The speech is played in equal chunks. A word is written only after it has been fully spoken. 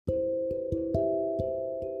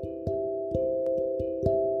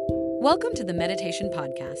Welcome to the Meditation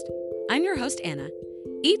Podcast. I'm your host, Anna.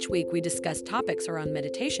 Each week, we discuss topics around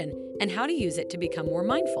meditation and how to use it to become more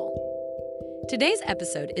mindful. Today's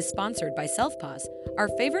episode is sponsored by SelfPause, our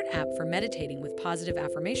favorite app for meditating with positive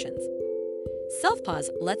affirmations. SelfPause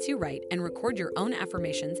lets you write and record your own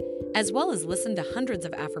affirmations, as well as listen to hundreds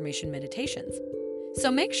of affirmation meditations. So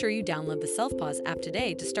make sure you download the SelfPause app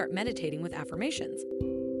today to start meditating with affirmations.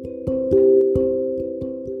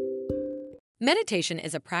 Meditation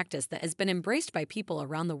is a practice that has been embraced by people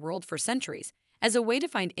around the world for centuries as a way to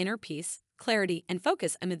find inner peace, clarity, and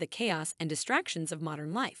focus amid the chaos and distractions of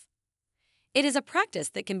modern life. It is a practice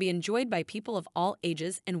that can be enjoyed by people of all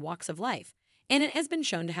ages and walks of life, and it has been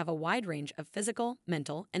shown to have a wide range of physical,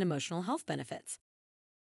 mental, and emotional health benefits.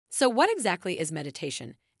 So what exactly is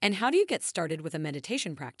meditation, and how do you get started with a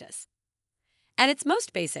meditation practice? At its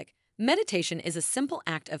most basic, meditation is a simple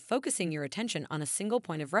act of focusing your attention on a single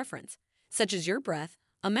point of reference, such as your breath,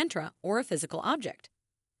 a mantra, or a physical object.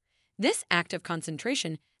 This act of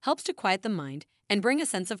concentration helps to quiet the mind and bring a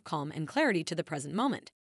sense of calm and clarity to the present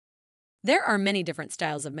moment. There are many different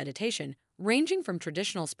styles of meditation, ranging from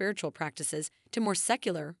traditional spiritual practices to more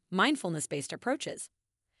secular, mindfulness-based approaches.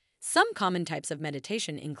 Some common types of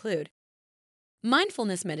meditation include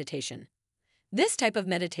mindfulness meditation. This type of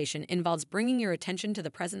meditation involves bringing your attention to the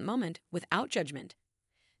present moment without judgment.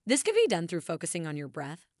 This can be done through focusing on your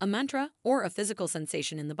breath, a mantra, or a physical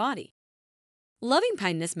sensation in the body.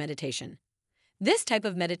 Loving-kindness meditation. This type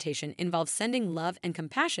of meditation involves sending love and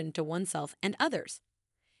compassion to oneself and others.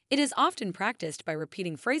 It is often practiced by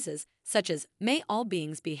repeating phrases such as, "May all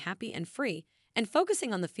beings be happy and free," and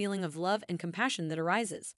focusing on the feeling of love and compassion that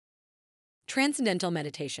arises. Transcendental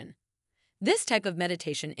meditation. This type of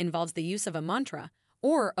meditation involves the use of a mantra,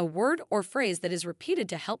 or a word or phrase that is repeated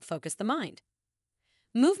to help focus the mind.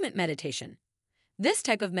 Movement meditation. This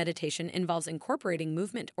type of meditation involves incorporating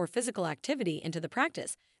movement or physical activity into the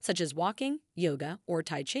practice, such as walking, yoga, or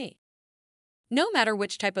Tai Chi. No matter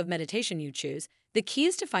which type of meditation you choose, the key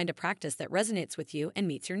is to find a practice that resonates with you and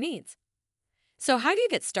meets your needs. So how do you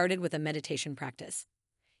get started with a meditation practice?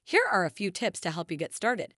 Here are a few tips to help you get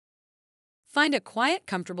started. Find a quiet,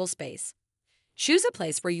 comfortable space. Choose a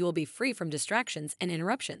place where you will be free from distractions and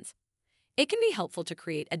interruptions. It can be helpful to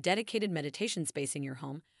create a dedicated meditation space in your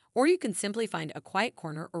home, or you can simply find a quiet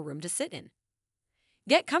corner or room to sit in.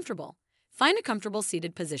 Get comfortable. Find a comfortable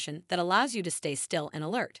seated position that allows you to stay still and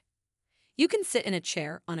alert. You can sit in a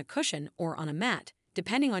chair, on a cushion, or on a mat,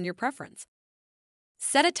 depending on your preference.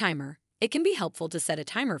 Set a timer. It can be helpful to set a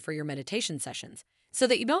timer for your meditation sessions so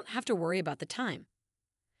that you don't have to worry about the time.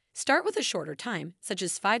 Start with a shorter time, such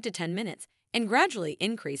as 5 to 10 minutes, and gradually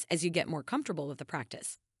increase as you get more comfortable with the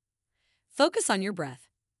practice. Focus on your breath.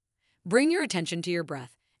 Bring your attention to your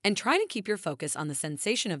breath and try to keep your focus on the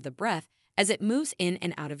sensation of the breath as it moves in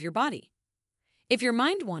and out of your body. If your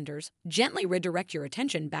mind wanders, gently redirect your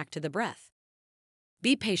attention back to the breath.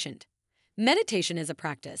 Be patient. Meditation is a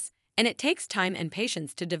practice, and it takes time and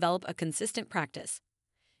patience to develop a consistent practice.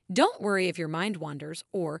 Don't worry if your mind wanders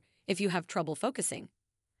or if you have trouble focusing.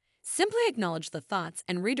 Simply acknowledge the thoughts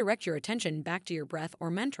and redirect your attention back to your breath or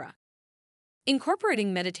mantra.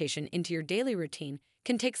 Incorporating meditation into your daily routine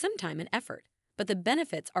can take some time and effort, but the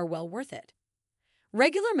benefits are well worth it.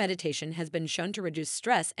 Regular meditation has been shown to reduce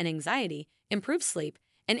stress and anxiety, improve sleep,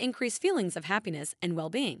 and increase feelings of happiness and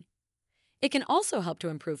well-being. It can also help to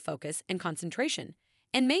improve focus and concentration,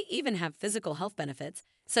 and may even have physical health benefits,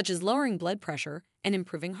 such as lowering blood pressure and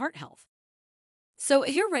improving heart health. So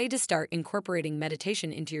if you're ready to start incorporating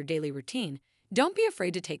meditation into your daily routine, don't be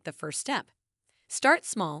afraid to take the first step. Start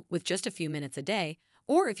small with just a few minutes a day,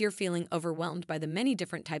 or if you're feeling overwhelmed by the many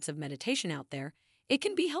different types of meditation out there, it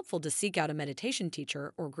can be helpful to seek out a meditation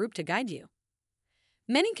teacher or group to guide you.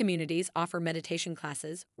 Many communities offer meditation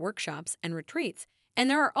classes, workshops, and retreats, and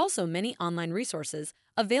there are also many online resources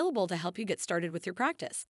available to help you get started with your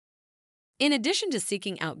practice. In addition to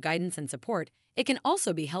seeking out guidance and support, it can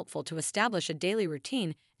also be helpful to establish a daily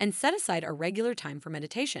routine and set aside a regular time for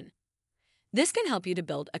meditation. This can help you to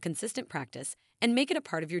build a consistent practice and make it a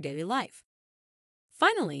part of your daily life.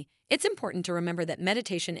 Finally, it's important to remember that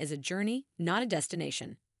meditation is a journey, not a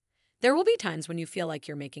destination. There will be times when you feel like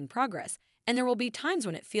you're making progress, and there will be times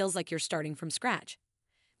when it feels like you're starting from scratch.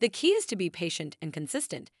 The key is to be patient and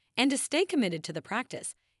consistent, and to stay committed to the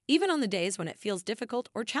practice, even on the days when it feels difficult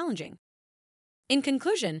or challenging. In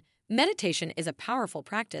conclusion, meditation is a powerful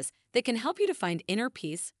practice that can help you to find inner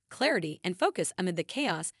peace, clarity, and focus amid the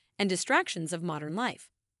chaos and distractions of modern life.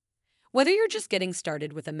 Whether you're just getting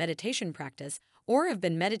started with a meditation practice or have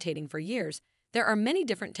been meditating for years, there are many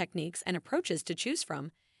different techniques and approaches to choose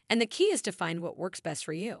from, and the key is to find what works best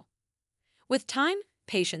for you. With time,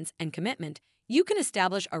 patience, and commitment, you can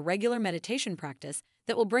establish a regular meditation practice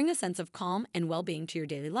that will bring a sense of calm and well-being to your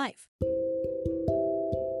daily life.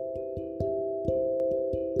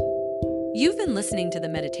 You've been listening to the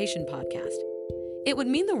Meditation Podcast. It would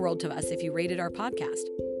mean the world to us if you rated our podcast.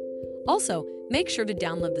 Also, make sure to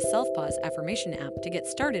download the Self Pause Affirmation app to get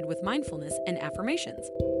started with mindfulness and affirmations.